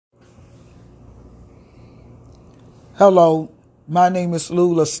Hello, my name is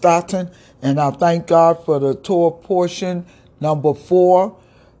Lula Stockton, and I thank God for the Torah portion number 4.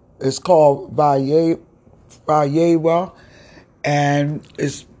 It's called Vayera, and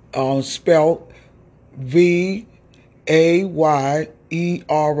it's spelled Vayera,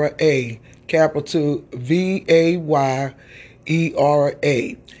 capital Vayera,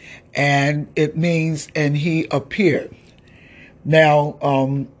 and it means "and he appeared."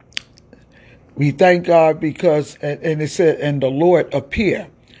 Now, we thank God because, and it said, "and the Lord appear."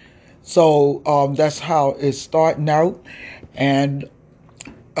 So that's how it's starting out. And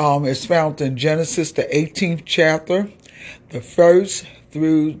it's found in Genesis, the 18th chapter, the 1st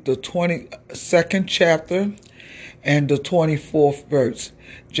through the 22nd chapter, and the 24th verse.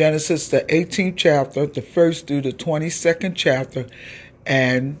 Genesis, the 18th chapter, the 1st through the 22nd chapter,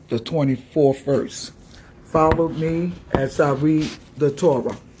 and the 24th verse. Follow me as I read the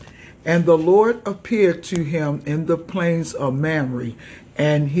Torah. And the Lord appeared to him in the plains of Mamre,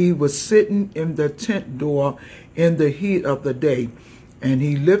 and he was sitting in the tent door in the heat of the day. And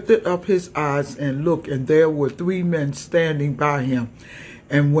he lifted up his eyes and looked, and there were 3 men standing by him.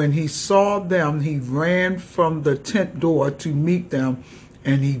 And when he saw them, he ran from the tent door to meet them,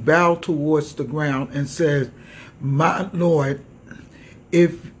 and he bowed towards the ground and said, "My Lord,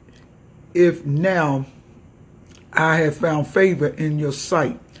 if now I have found favor in your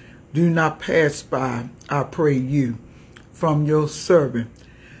sight, do not pass by, I pray you, from your servant.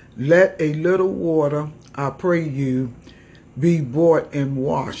 Let a little water, I pray you, be brought and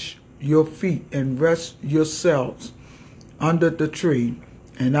wash your feet and rest yourselves under the tree,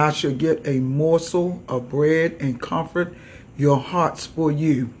 and I shall get a morsel of bread and comfort your hearts for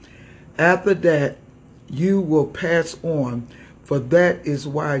you. After that you will pass on, for that is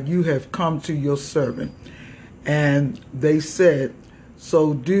why you have come to your servant." And they said,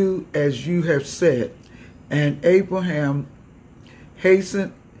 "So do as you have said." And Abraham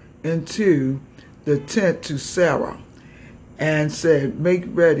hastened into the tent to Sarah and said, "Make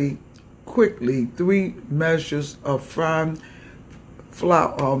ready quickly 3 measures of fine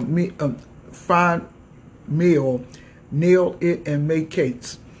meal, knead it and make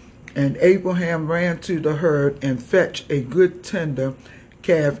cakes." And Abraham ran to the herd and fetched a good tender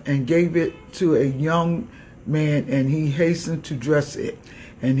calf and gave it to a young man, and he hastened to dress it.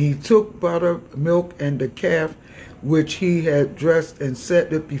 And he took butter, milk, and the calf which he had dressed, and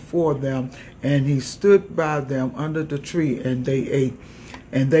set it before them. And he stood by them under the tree, and they ate.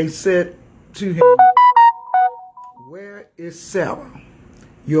 And they said to him, "Where is Sarah,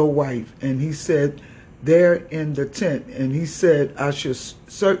 your wife?" And he said, "There in the tent." And he said, "I shall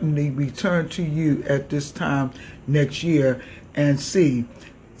certainly return to you at this time next year, and see,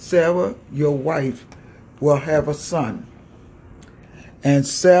 Sarah, your wife, will have a son." And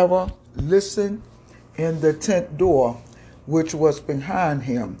Sarah listened in the tent door, which was behind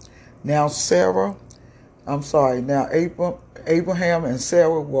him. Now Abraham and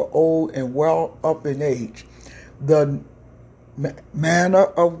Sarah were old and well up in age. The manner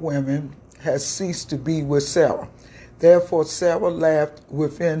of women has ceased to be with Sarah. Therefore Sarah laughed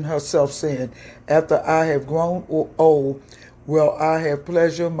within herself, saying, "After I have grown old, will I have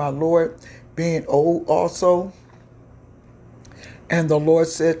pleasure, my Lord, being old also?" And the Lord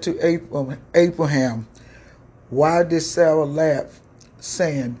said to Abraham, "Why did Sarah laugh,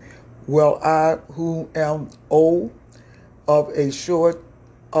 saying, Will I, who am old, of a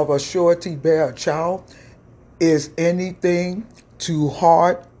surety bear a child? Is anything too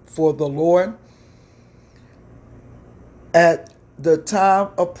hard for the Lord? At the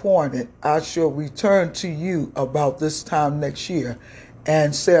time appointed, I shall return to you about this time next year,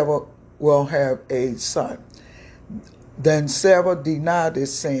 and Sarah will have a son." Then Sarah denied it,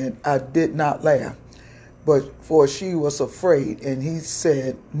 saying, "I did not laugh," for she was afraid. And he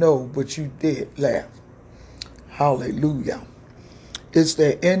said, "No, but you did laugh." Hallelujah. Is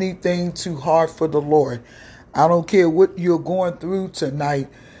there anything too hard for the Lord? I don't care what you're going through tonight.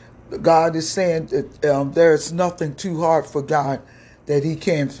 God is saying that there is nothing too hard for God that he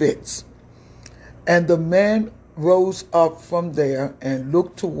can't fix. And the man rose up from there and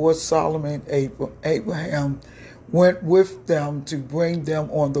looked towards Solomon. Abraham went with them to bring them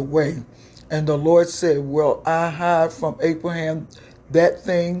on the way. And the Lord said, "Will I hide from Abraham that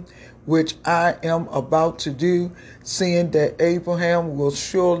thing which I am about to do, seeing that Abraham will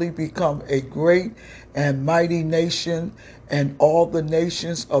surely become a great and mighty nation, and all the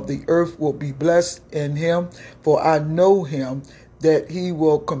nations of the earth will be blessed in him? For I know him, that he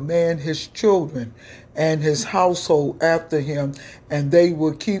will command his children and his household after him, and they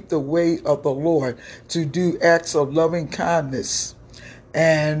will keep the way of the Lord, to do acts of loving kindness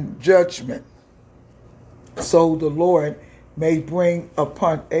and judgment so the Lord may bring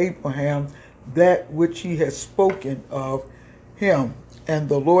upon Abraham that which he has spoken of him. And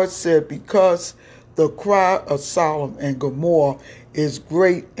the Lord said, because the cry of Sodom and Gomorrah is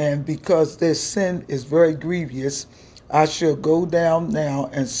great, and because their sin is very grievous, I shall go down now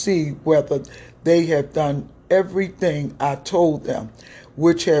and see whether they have done everything I told them,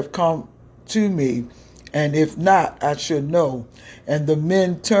 which have come to me, and if not, I shall know. And the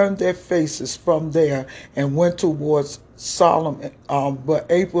men turned their faces from there and went towards Sodom. But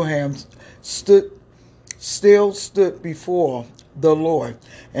Abraham still stood before the Lord.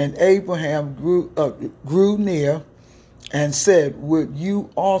 And Abraham grew near and said, would you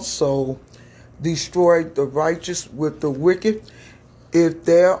also destroy the righteous with the wicked? If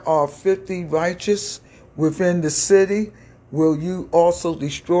there are 50 righteous within the city, will you also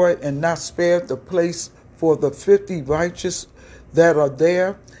destroy and not spare the place for the 50 righteous that are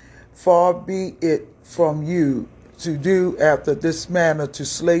there? Far be it from you to do after this manner, to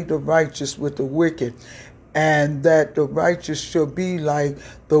slay the righteous with the wicked, and that the righteous shall be like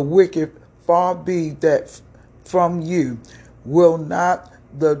the wicked. Far be that from you. Will not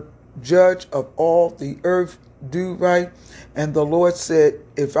the judge of all the earth do right? And the Lord said,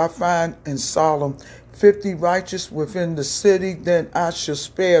 if I find in Sodom 50 righteous within the city, then I shall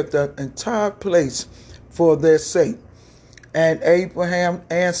spare the entire place for their sake. And Abraham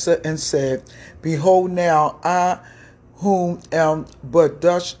answered and said, behold, now I, whom am but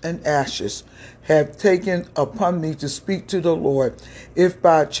dust and ashes, have taken upon me to speak to the Lord. If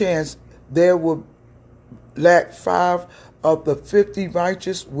by chance there will lack 5 of the 50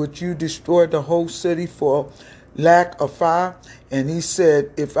 righteous, would you destroy the whole city for lack of 5? And he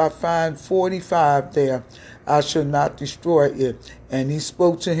said, if I find 45 there, I shall not destroy it. And he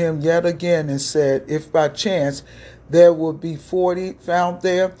spoke to him yet again and said, if by chance there will be 40 found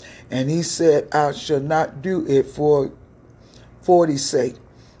there, and he said, I shall not do it for 40's sake.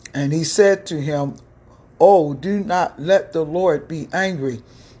 And he said to him, oh, do not let the Lord be angry,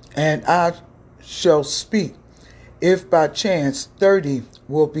 and I shall speak. If by chance 30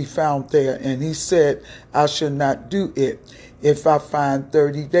 will be found there. And he said, I shall not do it if I find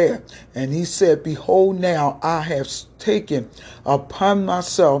 30 there. And he said, behold, now I have taken upon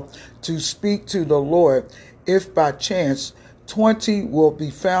myself to speak to the Lord. If by chance 20 will be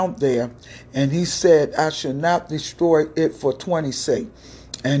found there. And he said, I shall not destroy it for 20's sake.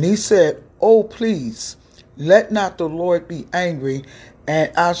 And he said, oh, please, let not the Lord be angry,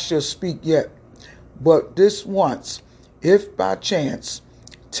 and I shall speak yet. But this once, if by chance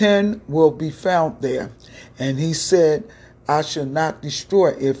 10 will be found there. And he said, I shall not destroy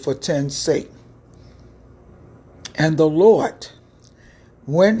it for 10's sake. And the Lord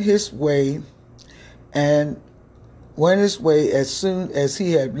went his way as soon as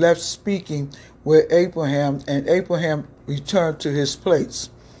he had left speaking with Abraham, and Abraham returned to his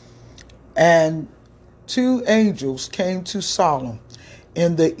place. And 2 angels came to Sodom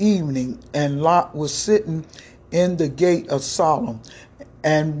in the evening, and Lot was sitting in the gate of Sodom.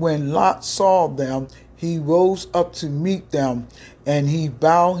 And when Lot saw them, he rose up to meet them, and he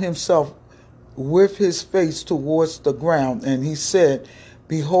bowed himself with his face towards the ground. And he said,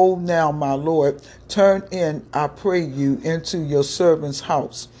 behold, now, my Lord, turn in, I pray you, into your servant's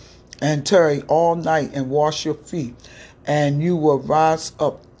house, and tarry all night and wash your feet, and you will rise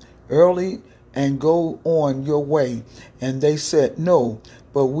up early and go on your way. And they said, no,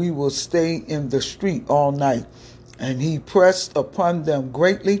 but we will stay in the street all night. And he pressed upon them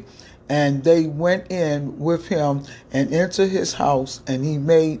greatly, and they went in with him and into his house, and he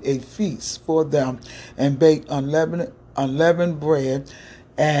made a feast for them and baked unleavened bread,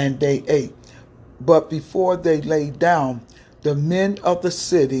 and they ate. But before they lay down, the men of the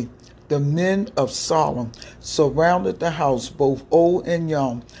city, the men of Sodom, surrounded the house, both old and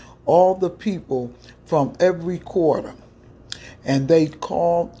young, all the people from every quarter. And they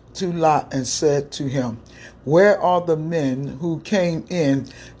called to Lot and said to him, where are the men who came in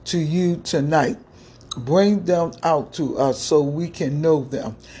to you tonight? Bring them out to us so we can know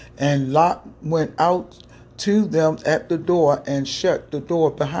them. And Lot went out to them at the door and shut the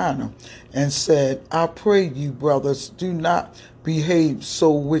door behind him and said, I pray you, brothers, do not behave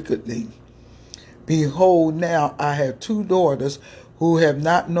so wickedly. Behold, now I have 2 daughters who have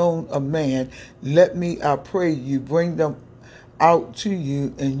not known a man. Let me, I pray you, bring them out to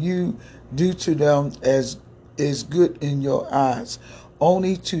you, and you do to them as is good in your eyes.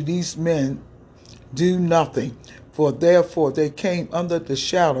 Only to these men do nothing, for therefore they came under the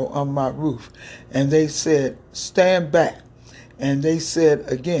shadow of my roof. And they said, stand back. And they said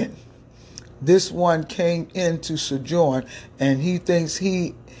again, this one came in to sojourn, and he thinks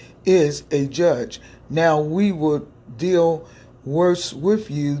he is a judge. Now we will deal worse with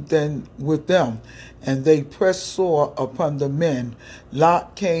you than with them. And they pressed sore upon the men.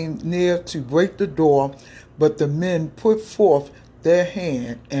 Lot came near to break the door, but the men put forth their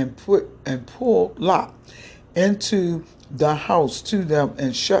hand and pulled Lot into the house to them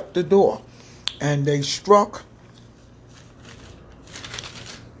and shut the door. And they struck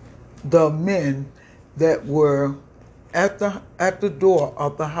the men that were at the door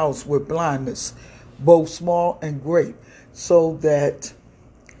of the house with blindness, both small and great, so that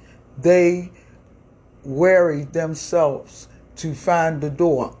they wearied themselves to find the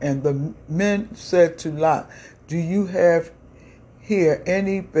door. And the men said to Lot, do you have here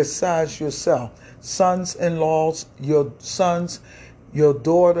any besides yourself, sons-in-laws, your sons, your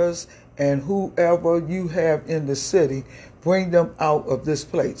daughters, and whoever you have in the city? Bring them out of this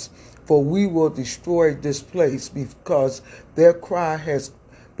place, for we will destroy this place, because their cry has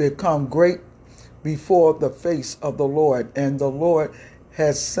become great before the face of the Lord, and the Lord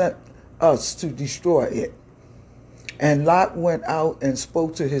has sent us to destroy it. And Lot went out and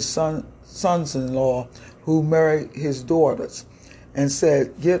spoke to his sons-in-law who married his daughters, and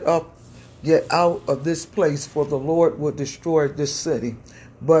said, get up, get out of this place, for the Lord will destroy this city.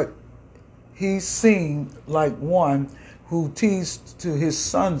 But he seemed like one who teased to his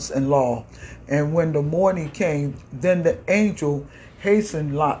sons-in-law. And when the morning came, then the angel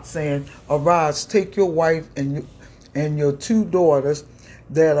hastened Lot, saying, arise, take your wife and your two daughters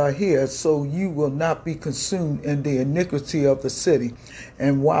that are here, so you will not be consumed in the iniquity of the city.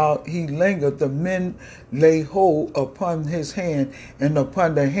 And while he lingered, the men lay hold upon his hand, and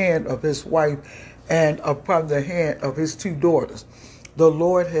upon the hand of his wife, and upon the hand of his two daughters. The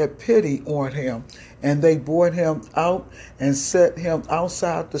Lord had pity on him, and they brought him out and set him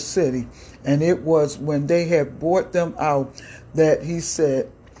outside the city. And it was when they had brought them out that he said,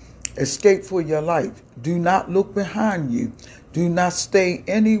 escape for your life. Do not look behind you. Do not stay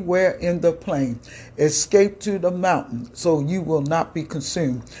anywhere in the plain. Escape to the mountain, so you will not be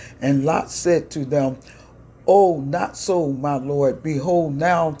consumed. And Lot said to them, oh, not so, my Lord. Behold,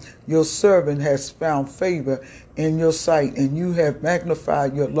 now your servant has found favor in your sight, and you have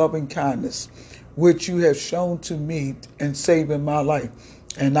magnified your loving kindness, which you have shown to me in saving my life.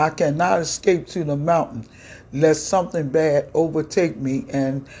 And I cannot escape to the mountain, lest something bad overtake me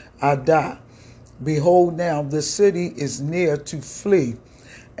and I die. Behold, now the city is near to flee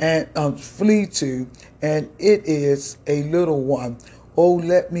to, and it is a little one. Oh,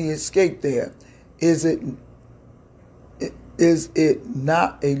 let me escape there. Is it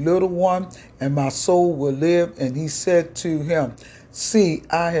not a little one, and my soul will live? And he said to him, see,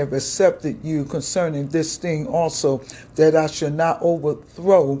 I have accepted you concerning this thing also, that I shall not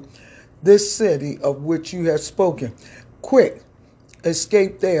overthrow this city of which you have spoken. Quick,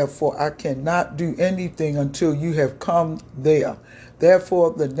 escape there, for I cannot do anything until you have come there.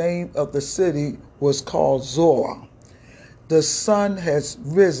 Therefore the name of the city was called Zorah. The sun has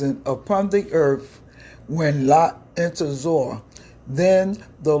risen upon the earth when Lot entered Zorah. Then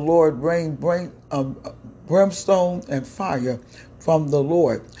the Lord rained brimstone and fire from the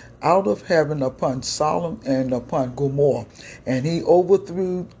Lord out of heaven upon Sodom and upon Gomorrah, and he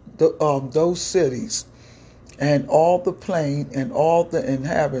overthrew those cities and all the plain and all the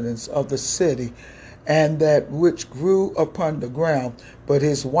inhabitants of the city, and that which grew upon the ground. But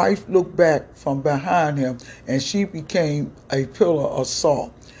his wife looked back from behind him, and she became a pillar of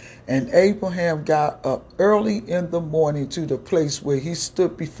salt. And Abraham got up early in the morning to the place where he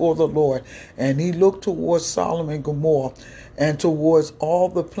stood before the Lord, and he looked towards Sodom and Gomorrah, and towards all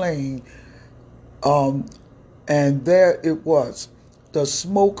the plain, and there it was. The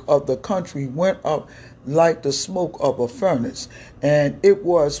smoke of the country went up like the smoke of a furnace. And it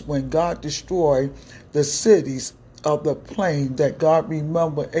was when God destroyed the cities of the plain that God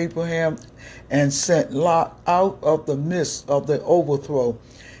remembered Abraham and sent Lot out of the midst of the overthrow,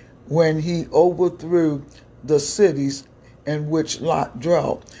 when he overthrew the cities in which Lot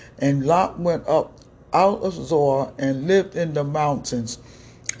dwelt. And Lot went up out of Zoar and lived in the mountains,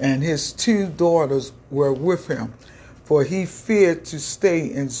 and his two daughters were with him, for he feared to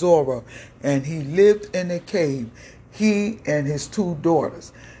stay in Zorah, and he lived in a cave, he and his two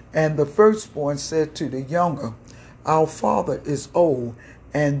daughters. And the firstborn said to the younger, our father is old,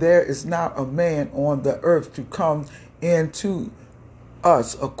 and there is not a man on the earth to come in to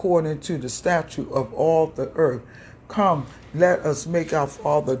us according to the statute of all the earth. Come, let us make our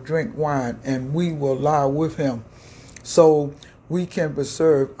father drink wine, and we will lie with him, so we can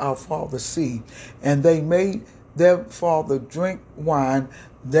preserve our father's seed. And they made their father drink wine,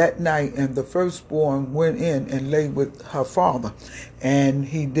 that night, and the firstborn went in and lay with her father. And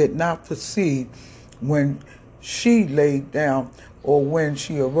he did not perceive when she laid down or when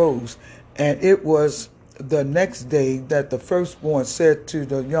she arose. And it was the next day that the firstborn said to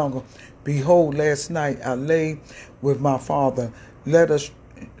the younger, Behold, last night I lay with my father. Let us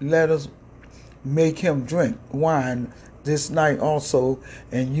make him drink wine this night also,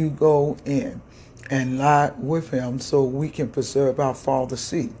 and you go in and lie with him, so we can preserve our father's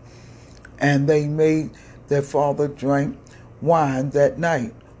seed. And they made their father drink wine that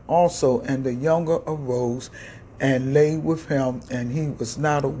night also, and the younger arose and lay with him, and he was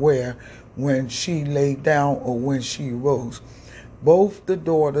not aware when she lay down or when she arose. Both the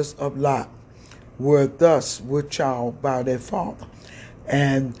daughters of Lot were thus with child by their father.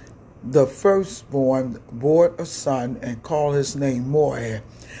 And the firstborn bore a son and called his name Moab.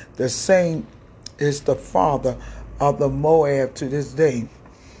 The same is the father of the Moab to this day.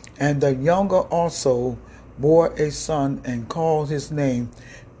 And the younger also bore a son and called his name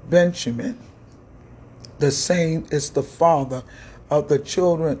Benjamin. The same is the father of the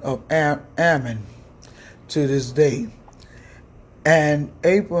children of Ammon to this day. And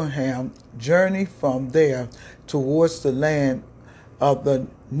Abraham journeyed from there towards the land of the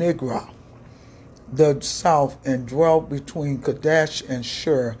Negev, the south, and dwelt between Kadesh and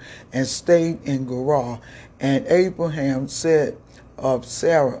Shur, and stayed in Gerar. And Abraham said of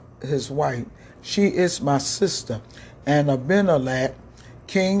Sarah his wife, She is my sister. And Abimelech,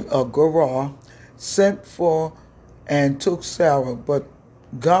 king of Gerar, sent for and took Sarah. But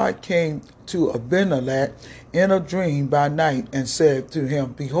God came to Abimelech in a dream by night and said to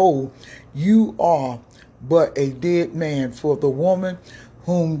him, Behold, you are but a dead man, for the woman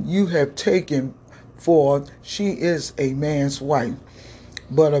whom you have taken, for she is a man's wife.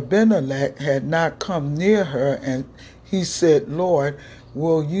 But Abimelech had not come near her, and he said, Lord,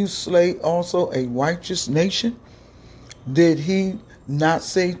 will you slay also a righteous nation? Did he not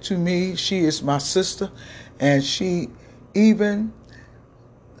say to me, She is my sister? And she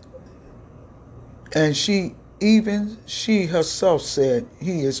herself said,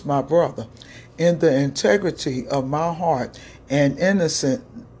 He is my brother. In the integrity of my heart and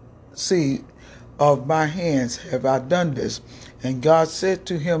innocency of my hands have I done this. And God said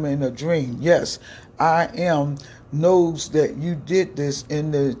to him in a dream, Yes, I am knows that you did this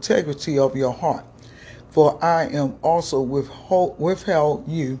in the integrity of your heart. For I am also withheld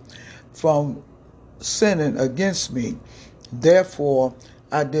you from sinning against me. Therefore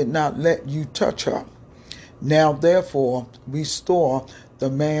I did not let you touch her. Now therefore restore the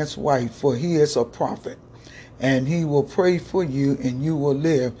man's wife, for he is a prophet, and he will pray for you, and you will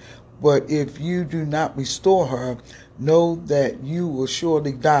live. But if you do not restore her, know that you will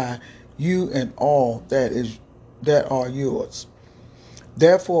surely die, you and all that are yours.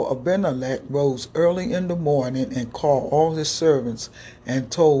 Therefore Abimelech rose early in the morning and called all his servants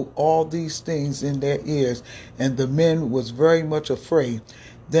and told all these things in their ears, and the men was very much afraid.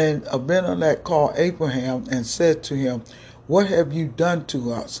 Then Abimelech called Abraham and said to him, What have you done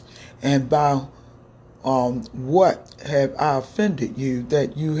to us? And by what have I offended you,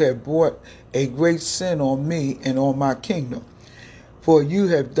 that you have brought a great sin on me and on my kingdom? For you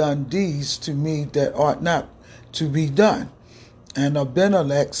have done deeds to me that ought not to be done. And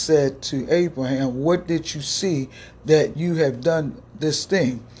Abimelech said to Abraham, What did you see that you have done this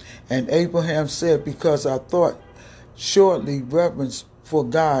thing? And Abraham said, Because I thought, surely reverence for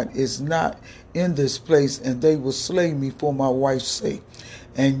God is not in this place, and they will slay me for my wife's sake.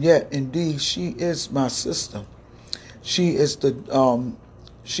 And yet indeed she is my sister. She is the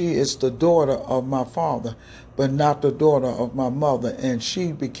daughter of my father, but not the daughter of my mother, and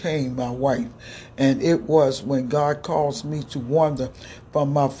she became my wife. And it was when God caused me to wander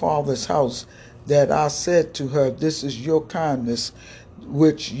from my father's house that I said to her, This is your kindness,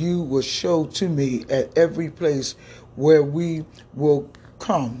 which you will show to me at every place where we will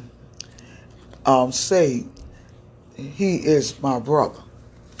come. Say, He is my brother.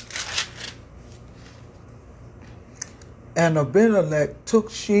 And Abimelech took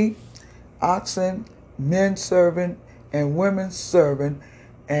sheep, oxen, men servant, and women servant,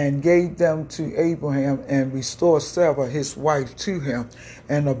 and gave them to Abraham, and restored Sarah his wife to him.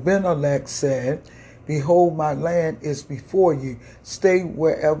 And Abimelech said, Behold, my land is before you. Stay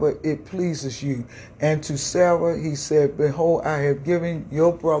wherever it pleases you. And to Sarah he said, Behold, I have given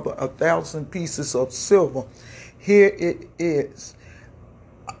your brother 1,000 pieces of silver. Here it is,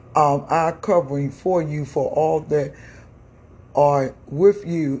 our covering for you, for all that are with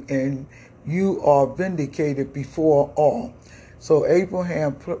you, and you are vindicated before all. So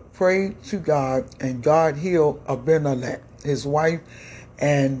Abraham prayed to God, and God healed Abimelech, his wife,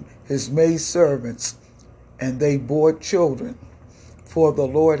 and his maidservants, and they bore children. For the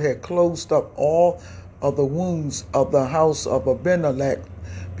Lord had closed up all of the wombs of the house of Abimelech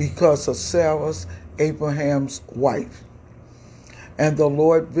because of Sarah, Abraham's wife. And the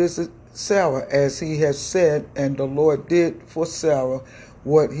Lord visited Sarah as he had said, and the Lord did for Sarah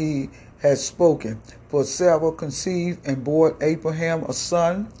what he had spoken. For Sarah conceived and bore Abraham a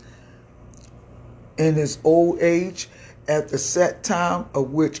son in his old age at the set time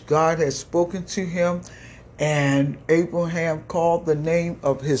of which God had spoken to him. And Abraham called the name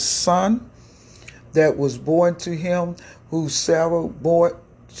of his son that was born to him, who Sarah bore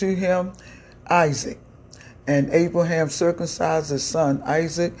to him, Isaac. And Abraham circumcised his son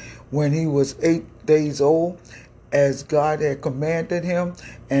Isaac when he was 8 days old, as God had commanded him.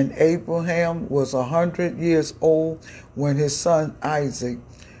 And Abraham was 100 years old when his son Isaac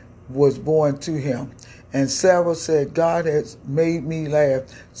was born to him. And Sarah said, God has made me laugh,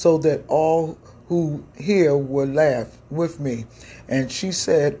 so that all who hear will laugh with me. And she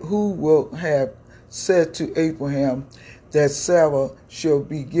said, who will have said to Abraham that Sarah shall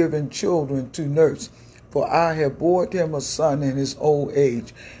be given children to nurse? For I have borne him a son in his old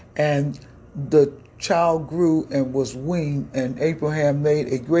age. And the child grew and was weaned, and Abraham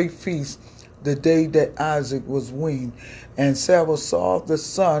made a great feast the day that Isaac was weaned. And Sarah saw the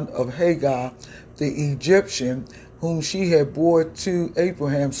son of Hagar, the Egyptian, whom she had bore to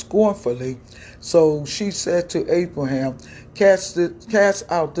Abraham scornfully. So she said to Abraham, cast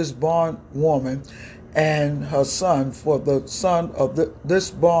out this bondwoman and her son, for the son of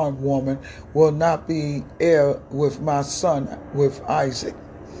this bondwoman will not be heir with my son, with Isaac.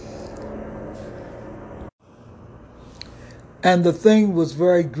 And the thing was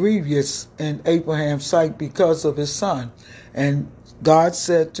very grievous in Abraham's sight because of his son. And God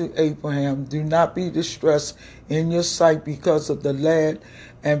said to Abraham, do not be distressed in your sight because of the lad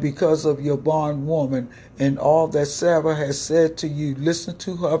and because of your bondwoman, and all that Sarah has said to you. Listen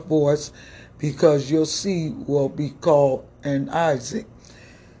to her voice, because your seed will be called an Isaac.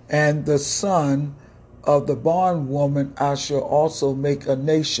 And the son of the bondwoman I shall also make a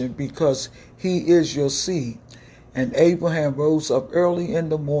nation, because he is your seed. And Abraham rose up early in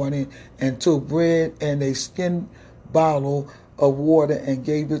the morning and took bread and a skin bottle of water and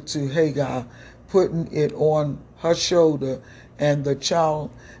gave it to Hagar, putting it on her shoulder and the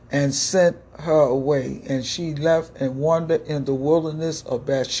child, and sent her away. And she left and wandered in the wilderness of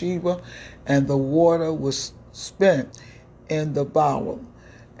Bathsheba, and the water was spent in the bottle.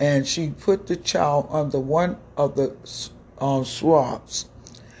 And she put the child under one of the shrubs,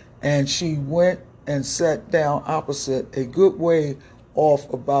 and she went and sat down opposite, a good way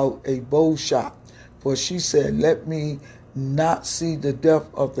off, about a bow shot. For she said, let me not see the death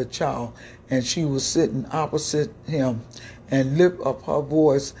of the child. And she was sitting opposite him, and lifted up her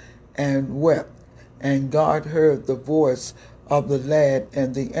voice and wept. And God heard the voice of the lad,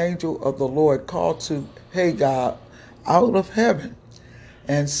 and the angel of the Lord called to Hagar out of heaven,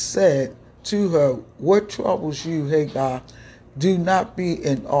 and said to her, what troubles you, Hagar? Do not be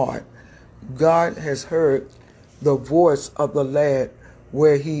in awe. God has heard the voice of the lad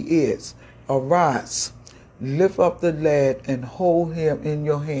where he is. Arise, lift up the lad and hold him in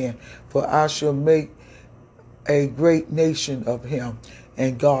your hand, for I shall make a great nation of him.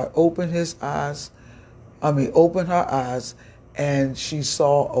 And God opened her eyes, and she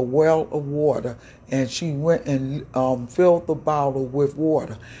saw a well of water, and she went and filled the bottle with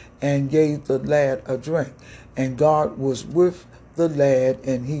water and gave the lad a drink. And God was with the lad,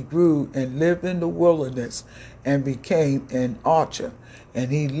 and he grew and lived in the wilderness and became an archer. And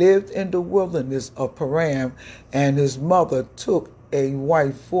he lived in the wilderness of Paran, and his mother took a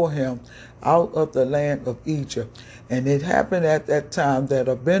wife for him out of the land of Egypt. And it happened at that time that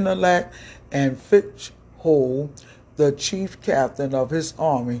Abimelech and Phicol, the chief captain of his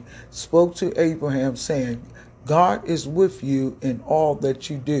army, spoke to Abraham, saying, God is with you in all that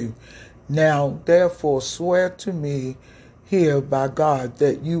you do. Now therefore swear to me here by God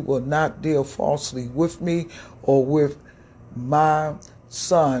that you will not deal falsely with me, or with my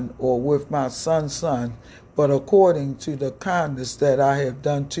son, or with my son's son, but according to the kindness that I have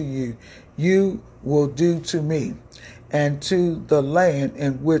done to you, you will do to me, and to the land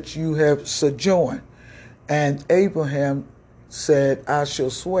in which you have sojourned. And Abraham said, I shall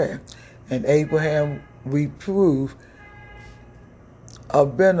swear. And Abraham reproved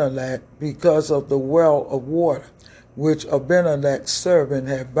Abimelech because of the well of water, which Abimelech's servant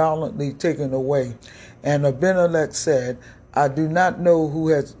had violently taken away. And Abimelech said, I do not know who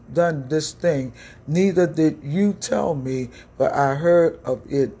has done this thing, neither did you tell me, but I heard of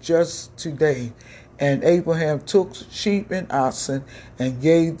it just today. And Abraham took sheep and oxen and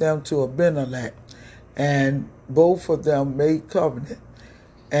gave them to Abimelech, and both of them made covenant.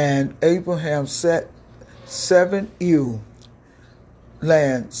 And Abraham set 7 ewe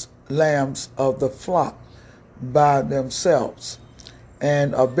lambs of the flock by themselves.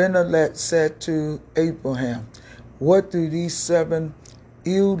 And Abimelech said to Abraham, "What do these 7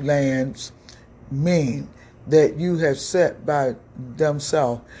 ewe lambs mean that you have set by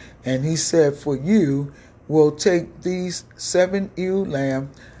themselves?" And he said, "For you will take these 7 ewe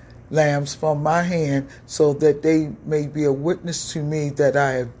lambs from my hand, so that they may be a witness to me that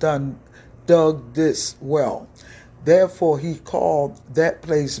I have dug this well." Therefore he called that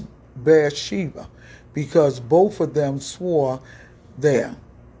place Beersheba, because both of them swore there.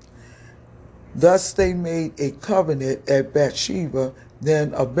 Thus they made a covenant at Beersheba.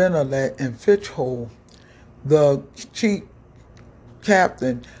 Then Abimelech and Phicol, the chief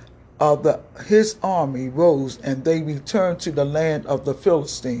captain of his army, rose, and they returned to the land of the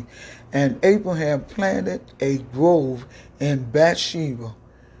Philistines. And Abraham planted a grove in Beersheba,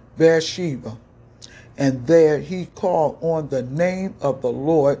 and there he called on the name of the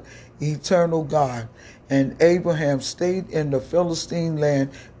Lord eternal God. And Abraham stayed in the Philistine land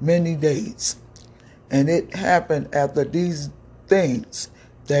many days. And it happened after these things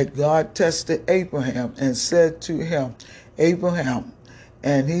that God tested Abraham and said to him, "Abraham."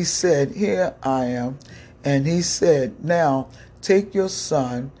 And he said, "Here I am." And he said, "Now take your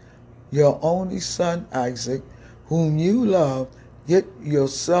son, your only son Isaac, whom you love, get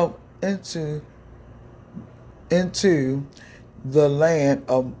yourself into the land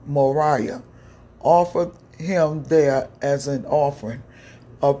of Moriah. Offer him there as an offering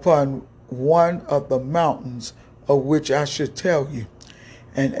upon one of the mountains of which I should tell you."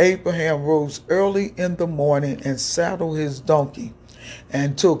 And Abraham rose early in the morning and saddled his donkey,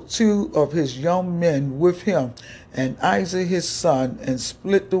 and took 2 of his young men with him, and Isaac his son, and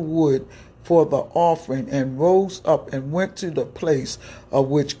split the wood for the offering, and rose up and went to the place of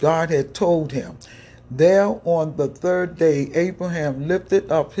which God had told him. There on the 3rd day Abraham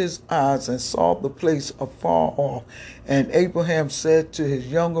lifted up his eyes and saw the place afar off. And Abraham said to his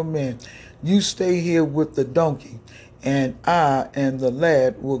younger men, "You stay here with the donkey, and I and the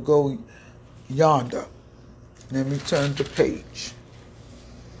lad will go yonder." Let me turn the page.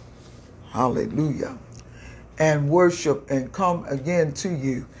 Hallelujah. "And worship and come again to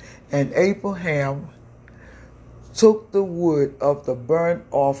you." And Abraham took the wood of the burnt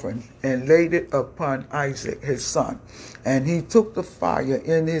offering and laid it upon Isaac his son. And he took the fire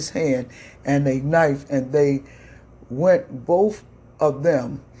in his hand and a knife, and they went both of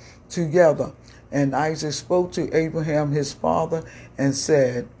them together. And Isaac spoke to Abraham his father and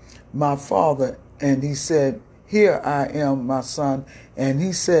said, "My father." And he said, "Here I am, my son." And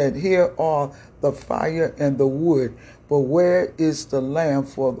he said, "Here are the fire and the wood, but where is the lamb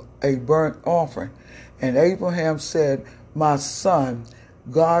for a burnt offering?" And Abraham said, "My son,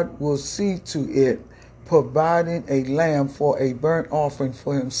 God will see to it, providing a lamb for a burnt offering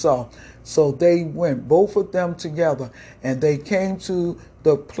for himself." So they went, both of them together, and they came to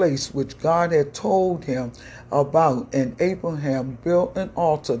the place which God had told him about. And Abraham built an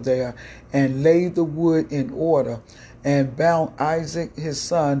altar there and laid the wood in order, and bound Isaac his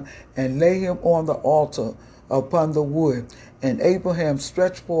son, and laid him on the altar upon the wood. And Abraham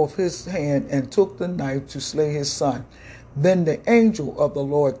stretched forth his hand and took the knife to slay his son. Then the angel of the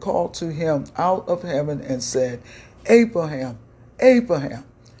Lord called to him out of heaven and said, "Abraham, Abraham."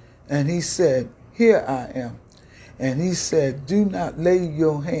 And he said, "Here I am." And he said, "Do not lay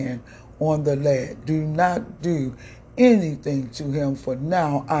your hand on the lad. Do not do anything to him, for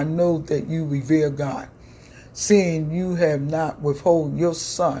now I know that you revere God, seeing you have not withheld your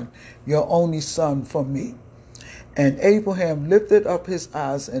son, your only son, from me." And Abraham lifted up his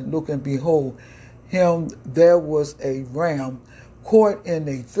eyes and looked, and behold, him there was a ram caught in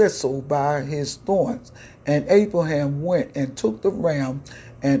a thistle by his thorns. And Abraham went and took the ram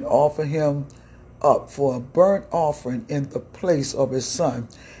and offered him up for a burnt offering in the place of his son.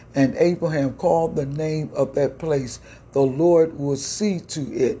 And Abraham called the name of that place, "The Lord will see to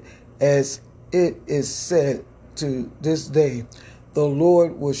it," as it is said to this day, "The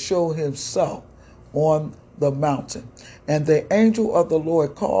Lord will show himself on the mountain." And the angel of the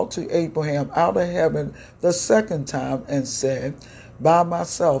Lord called to Abraham out of heaven the 2nd time and said, "By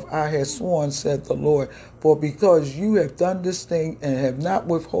myself I have sworn, said the Lord, for because you have done this thing and have not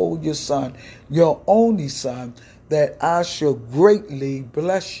withheld your son, your only son, that I shall greatly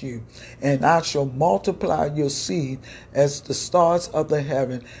bless you, and I shall multiply your seed as the stars of the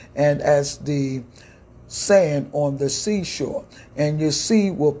heaven, and as the sand on the seashore, and your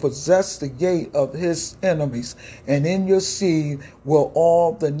seed will possess the gate of his enemies, and in your seed will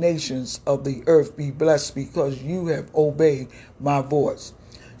all the nations of the earth be blessed, because you have obeyed my voice.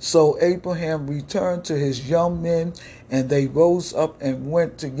 So Abraham returned to his young men, and they rose up and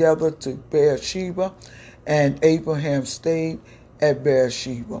went together to Beersheba, and Abraham stayed at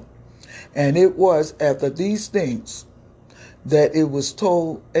Beersheba. And it was after these things that it was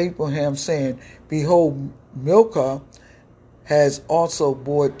told Abraham, saying, Behold, Milcah has also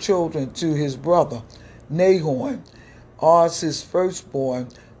bore children to his brother Nahor, Uz his firstborn,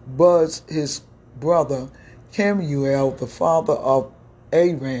 Buz his brother, Kemuel the father of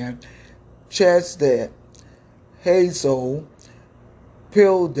Aram, Chesed, Hazol,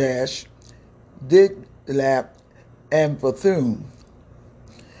 Pildash, Didlap, and Bethune.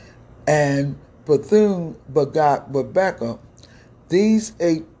 And Bethune begot Rebekah. These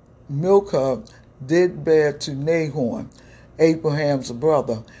 8 Milcah did bear to Nahor, Abraham's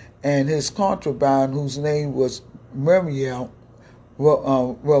brother, and his concubine, whose name was Miriam,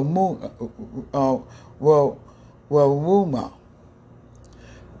 Raruma,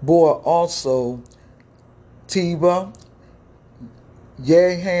 bore also Teba,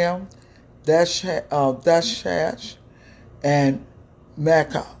 Yaham, Dashash, and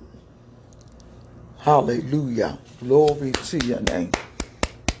Makkah. Hallelujah. Glory to your name.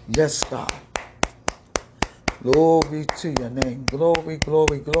 Yes, God. Glory to your name. Glory,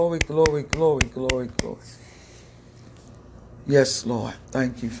 glory, glory, glory, glory, glory, glory. Yes, Lord.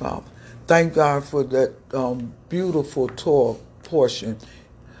 Thank you, Father. Thank God for that beautiful Torah portion.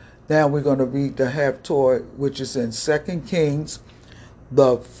 Now we're going to read the Haftorah, which is in 2 Kings,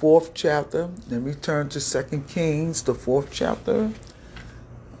 the 4th chapter. Then we turn to 2 Kings, the 4th chapter.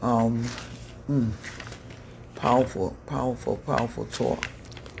 Powerful, powerful, powerful Torah.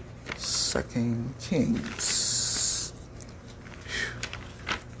 2 Kings.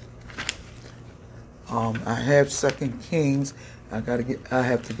 I have 2 Kings. I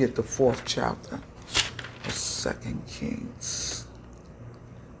have to get the 4th chapter of 2 Kings.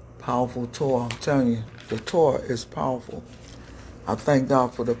 Powerful Torah. I'm telling you, the Torah is powerful. I thank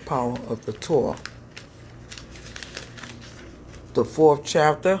God for the power of the Torah. The 4th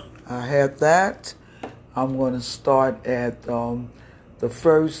chapter, I have that. I'm going to start at the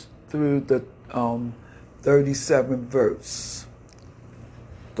 1st through the 37th verse.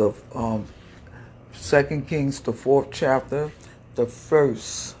 The 2 Kings, the 4th chapter, the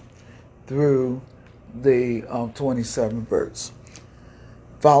 1st through the 27th verse.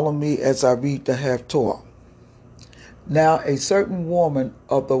 Follow me as I read the Haftorah. Now a certain woman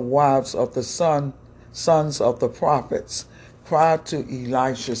of the wives of the sons of the prophets cried to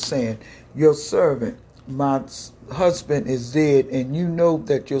Elisha, saying, Your servant, my husband, is dead, and you know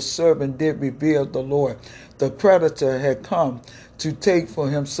that your servant did revere the Lord. The creditor had come to take for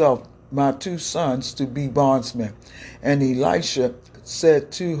himself my 2 sons to be bondsmen. And Elisha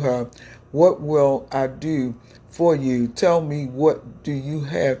said to her, What will I do for you? Tell me, what do you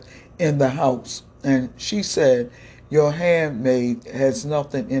have in the house? And she said, Your handmaid has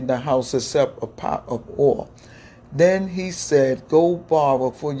nothing in the house except a pot of oil. Then he said, Go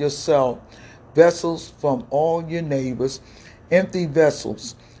borrow for yourself vessels from all your neighbors, empty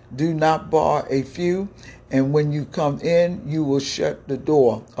vessels. Do not borrow a few, and when you come in, you will shut the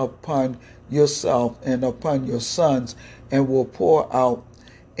door upon yourself and upon your sons, and will pour out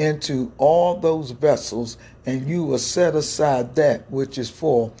into all those vessels, and you will set aside that which is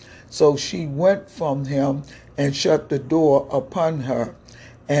full. So she went from him and shut the door upon her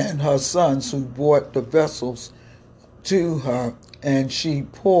and her sons, who brought the vessels to her, and she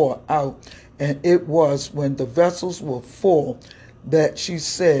poured out. And it was when the vessels were full that she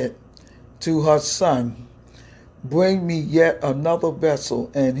said to her son, Bring me yet another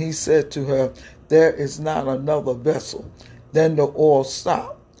vessel. And he said to her, There is not another vessel. Then the oil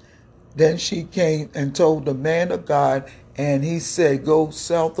stopped. Then she came and told the man of God, and he said, Go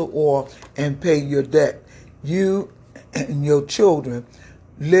sell the oil and pay your debt. You and your children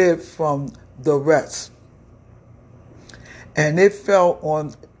live from the rest. And it fell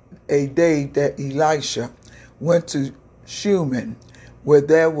on a day that Elisha went to Shunem, where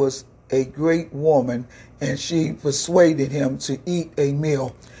there was a great woman, and she persuaded him to eat a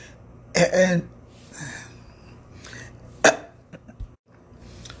meal.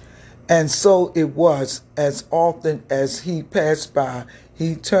 And so it was, as often as he passed by,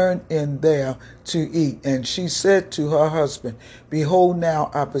 he turned in there to eat. And she said to her husband, Behold,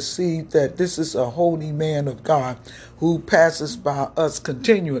 now I perceive that this is a holy man of God, who passes by us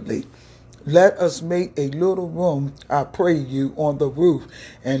continually. Let us make a little room, I pray you, on the roof,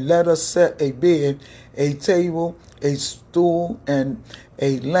 and let us set a bed, a table, a stool, and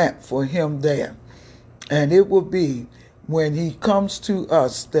a lamp for him there. And it will be when he comes to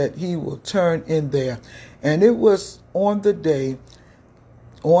us that he will turn in there. And it was on a day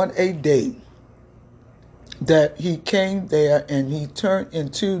that he came there, and he turned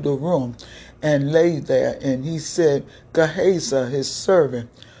into the room and lay there. And he said, Gehazi, his servant,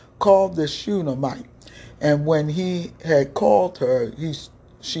 called the Shunammite. And when he had called her,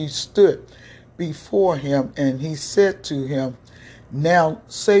 she stood before him, and he said to him, Now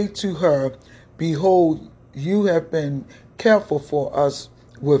say to her, Behold, you have been careful for us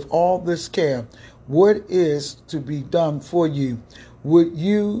with all this care. What is to be done for you? Would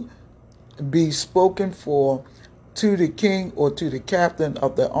you be spoken for to the king or to the captain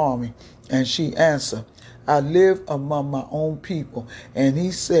of the army? And she answered, I live among my own people. And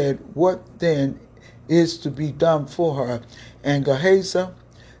he said, What then is to be done for her? And Gehazi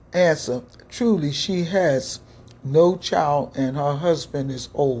answered, Truly she has no child, and her husband is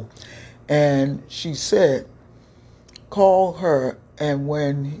old. And she said, Call her. And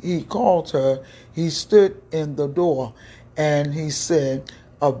when he called her, he stood in the door, and he said,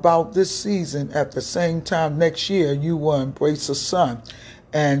 About this season, at the same time next year, you will embrace a son.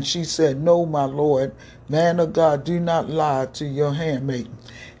 And she said, No, my Lord, man of God, do not lie to your handmaiden.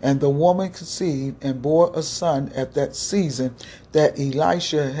 And the woman conceived and bore a son at that season that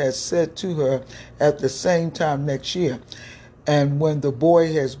Elisha had said to her, at the same time next year. And when the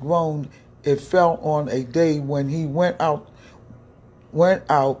boy has grown, it fell on a day when he went out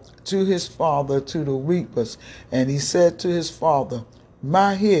to his father to the reapers. And he said to his father,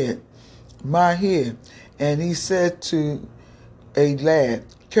 My head, my head. And he said to a lad,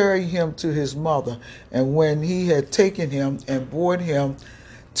 Carry him to his mother. And when he had taken him and brought him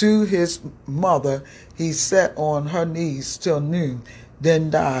to his mother, he sat on her knees till noon, then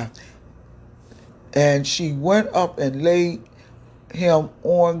died. And she went up and laid him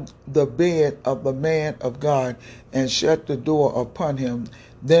on the bed of the man of God, and shut the door upon him,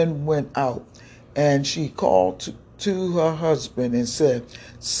 then went out. And she called to her husband and said,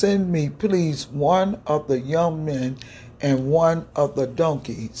 Send me, please, one of the young men and one of the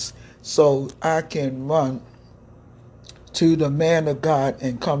donkeys, so I can run to the man of God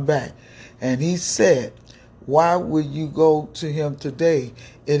and come back. And he said, Why will you go to him today?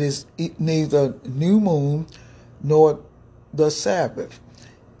 It is neither new moon nor the Sabbath.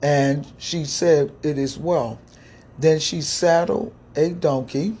 And she said, It is well. Then she saddled a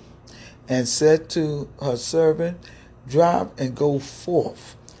donkey and said to her servant, Drive and go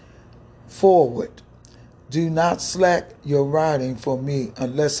forward. Do not slack your riding for me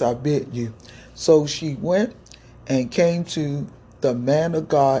unless I bid you. So she went and came to the man of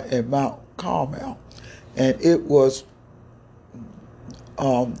God at Mount Carmel. And it was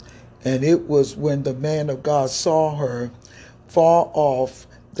when the man of God saw her far off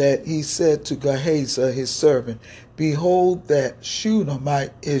that he said to Gehazi his servant, Behold, that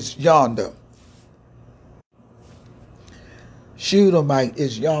Shunammite is yonder. Shunammite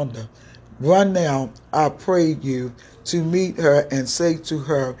is yonder. Run now, I pray you, to meet her and say to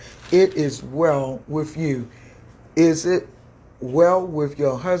her, It is well with you. Is it well with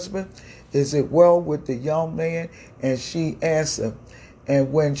your husband? Is it well with the young man? And she answered.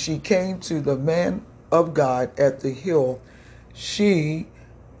 And when she came to the man of God at the hill, she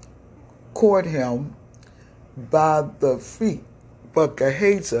caught him by the feet. But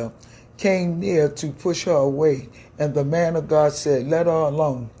Gehazi came near to push her away. And the man of God said, Let her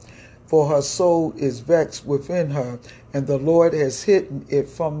alone, for her soul is vexed within her, and the Lord has hidden it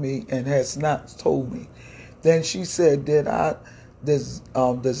from me and has not told me. Then she said, Did I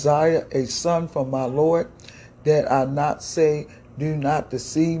desire a son from my Lord? Did I not say, Do not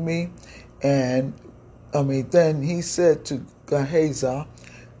deceive me? And then he said to Gehazi,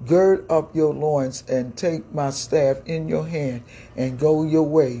 Gird up your loins and take my staff in your hand and go your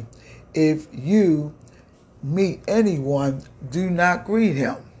way. If you meet anyone, do not greet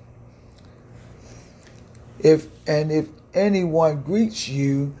him. If anyone greets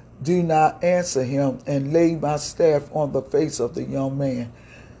you, do not answer him, and lay my staff on the face of the young man.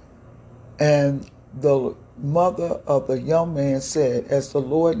 And the mother of the young man said, As the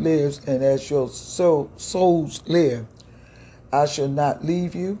Lord lives and as your souls live, I shall not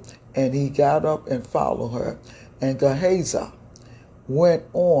leave you. And he got up and followed her. And Gehazi went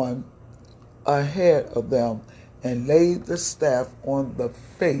on ahead of them and laid the staff on the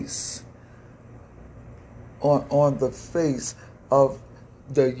face on the face of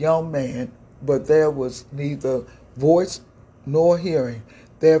the young man, but there was neither voice nor hearing.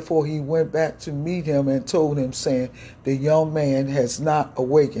 Therefore he went back to meet him and told him, saying, the young man has not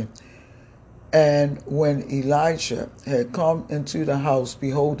awakened. And when Elisha had come into the house,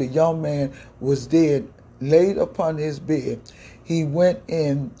 behold, the young man was dead, laid upon his bed. He went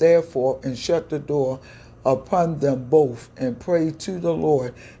in, therefore, and shut the door upon them both, and prayed to the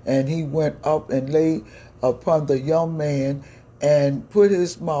Lord. And he went up and lay upon the young man, and put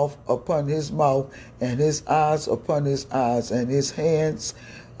his mouth upon his mouth, and his eyes upon his eyes, and his hands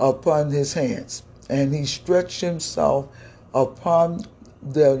upon his hands. And he stretched himself upon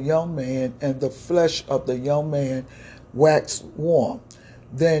the young man, and the flesh of the young man waxed warm.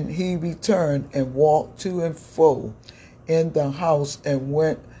 Then he returned and walked to and fro in the house, and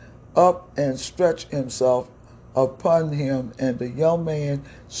went up and stretched himself upon him, and the young man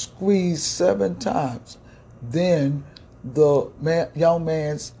squeezed 7 times. Then the young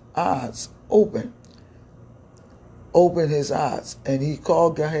man's eyes opened his eyes, and he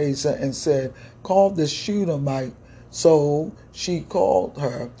called Gehazi and said, call the Shunammite. So she called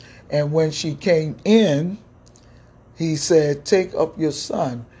her, and when she came in, he said, take up your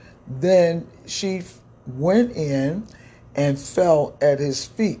son. Then she went in and fell at his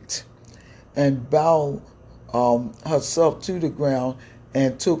feet, and bowed herself to the ground,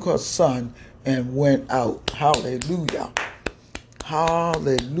 and took her son and went out. Hallelujah.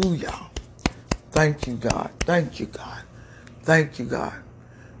 Hallelujah. Thank you, God. Thank you, God. Thank you, God.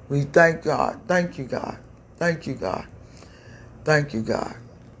 We thank God. Thank you, God. Thank you, God. Thank you, God.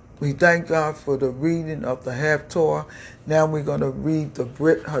 We thank God for the reading of the Haftorah. Now we're going to read the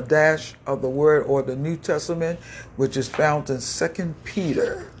Brit Hadash of the Word, or the New Testament, which is found in 2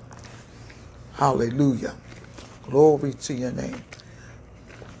 Peter. Hallelujah. Glory to your name.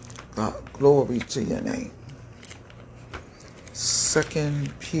 Glory to your name. 2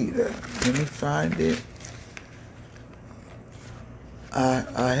 Peter. Let me find it.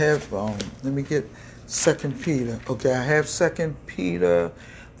 I have, let me get 2 Peter. Okay, I have 2 Peter,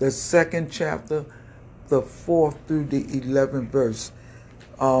 the 2nd chapter, the 4th through the 11th verse.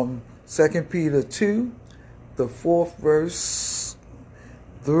 2 Peter 2, the 4th verse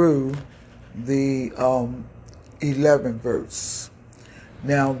through the 11th verse.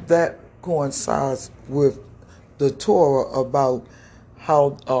 Now that coincides with the Torah about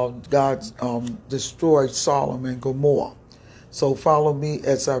how God destroyed Sodom and Gomorrah. So follow me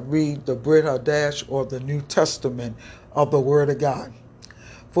as I read the Brit Hadash, or the New Testament of the Word of God.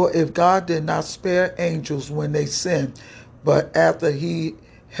 For if God did not spare angels when they sinned, but after he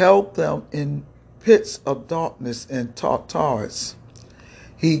held them in pits of darkness and Tartarus,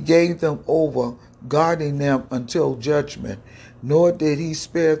 he gave them over, guarding them until judgment. Nor did he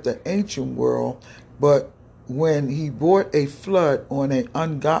spare the ancient world, but when he brought a flood on an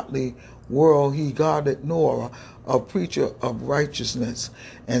ungodly world, he guarded Noah, a preacher of righteousness,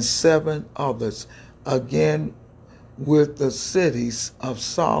 and 7 others, again with the cities of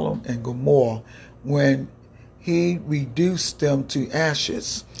Sodom and Gomorrah, when he reduced them to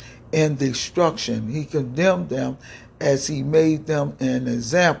ashes in destruction. He condemned them as he made them an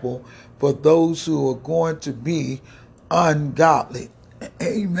example for those who are going to be ungodly.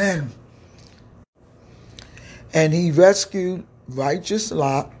 Amen. And he rescued righteous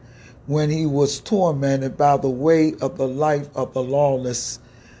Lot when he was tormented by the way of the life of the lawless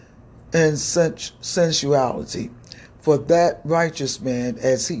and sensuality. For that righteous man,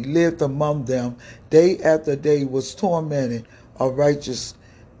 as he lived among them, day after day was tormented of righteous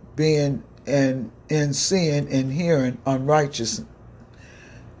being, and in sin and hearing unrighteous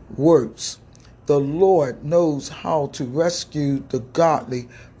words. The Lord knows how to rescue the godly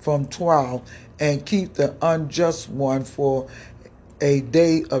from trial, and keep the unjust one for a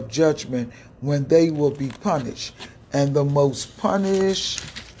day of judgment, when they will be punished. And the most punished,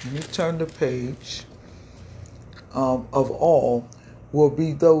 let me turn the page, of all will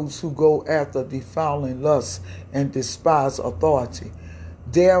be those who go after defiling lusts and despise authority.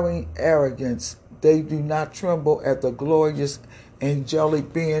 Daring arrogance, they do not tremble at the glorious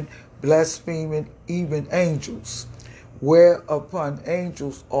angelic being, blaspheming even angels. Whereupon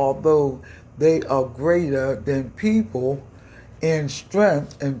angels, although they are greater than people in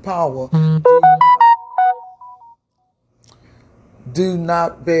strength and power, do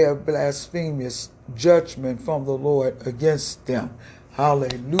not bear blasphemous judgment from the Lord against them.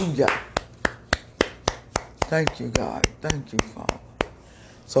 Hallelujah. Thank you, God. Thank you, Father.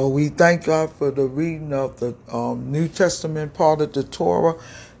 So we thank God for the reading of the New Testament part of the Torah.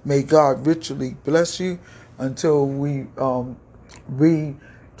 May God richly bless you until we read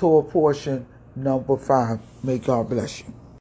Torah portion number 5. May God bless you.